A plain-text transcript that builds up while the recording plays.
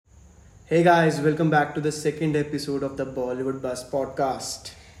Hey guys, welcome back to the second episode of the Bollywood Buzz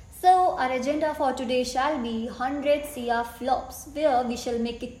podcast. So, our agenda for today shall be 100 CR flops, where we shall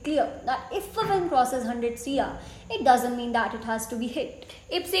make it clear that if a film crosses 100 CR, it doesn't mean that it has to be hit.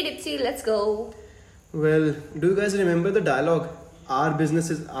 Ipsy dipsy, let's go. Well, do you guys remember the dialogue? Our business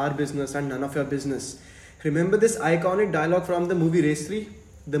is our business and none of your business. Remember this iconic dialogue from the movie Race 3?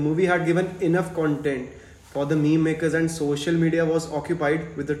 The movie had given enough content for the meme makers and social media was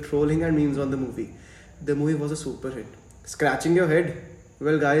occupied with the trolling and memes on the movie. The movie was a super hit. Scratching your head?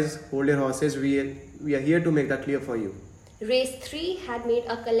 Well guys, hold your horses. We are here to make that clear for you. Race 3 had made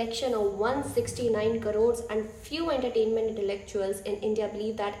a collection of 169 crores and few entertainment intellectuals in India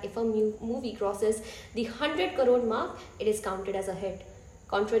believe that if a movie crosses the 100 crore mark, it is counted as a hit.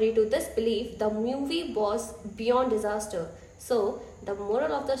 Contrary to this belief, the movie was beyond disaster. So, the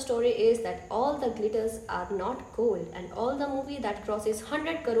moral of the story is that all the glitters are not gold and all the movie that crosses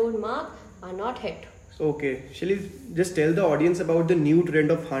 100 crore mark are not hit. Okay, shall you just tell the audience about the new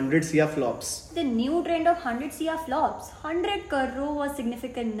trend of 100 CR flops? The new trend of 100 CR flops, 100 crore was a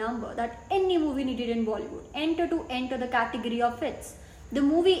significant number that any movie needed in Bollywood enter the category of hits. The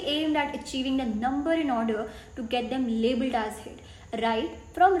movie aimed at achieving the number in order to get them labelled as hit. Right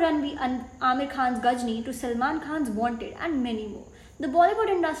from Ranveer and Amir Khan's Ghazni to Salman Khan's Wanted and many more. The Bollywood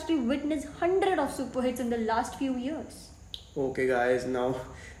industry witnessed hundreds of super hits in the last few years. Okay guys, now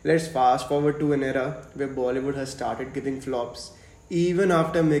let's fast forward to an era where Bollywood has started giving flops even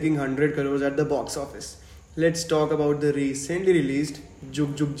after making 100 crores at the box office. Let's talk about the recently released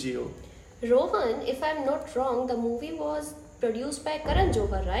Jug Jug Jio. Rohan, if I'm not wrong, the movie was produced by Karan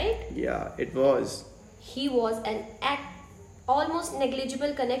Johar, right? Yeah, it was. He was an almost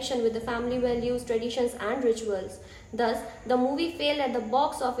negligible connection with the family values, traditions and rituals. Thus, the movie failed at the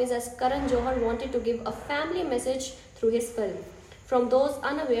box office as Karan Johar wanted to give a family message through his film. From those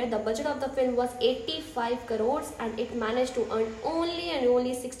unaware, the budget of the film was 85 crores and it managed to earn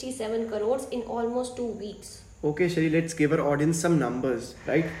only 67 crores in almost 2 weeks. Okay, Shari, let's give our audience some numbers,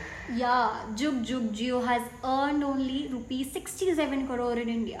 right? Yeah, Jug Jug Jio has earned only rupees 67 crore in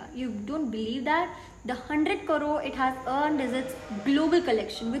India. You don't believe that? The 100 crore it has earned is its global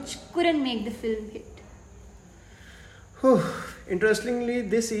collection, which couldn't make the film hit. Interestingly,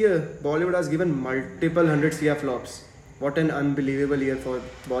 this year, Bollywood has given multiple 100 CR flops. What an unbelievable year for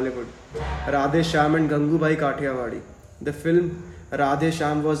Bollywood. Radhe Shyam and Gangubai Kathiawadi. The film Radhe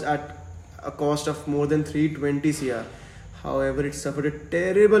Shyam was at a cost of more than 320 CR. However, it suffered a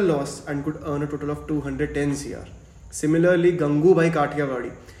terrible loss and could earn a total of 210 CR. Similarly, Gangubai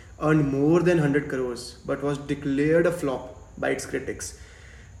Kathiawadi earned more than 100 crores but was declared a flop by its critics.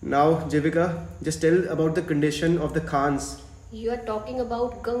 Now, Jivika, just tell about the condition of the Khans. You are talking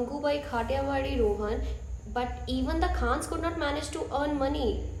about Gangubai Kathiawadi, Rohan, but even the Khans could not manage to earn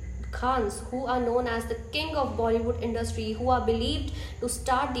money. Khans, who are known as the king of Bollywood industry, who are believed to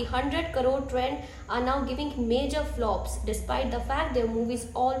start the 100 crore trend, are now giving major flops despite the fact their movies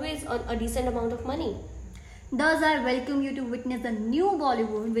always earn a decent amount of money. Thus, I welcome you to witness the new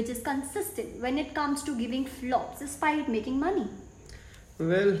Bollywood, which is consistent when it comes to giving flops despite making money.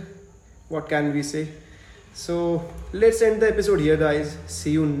 Well, what can we say? So, let's end the episode here, guys.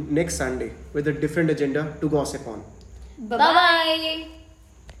 See you next Sunday with a different agenda to gossip on. Bye bye.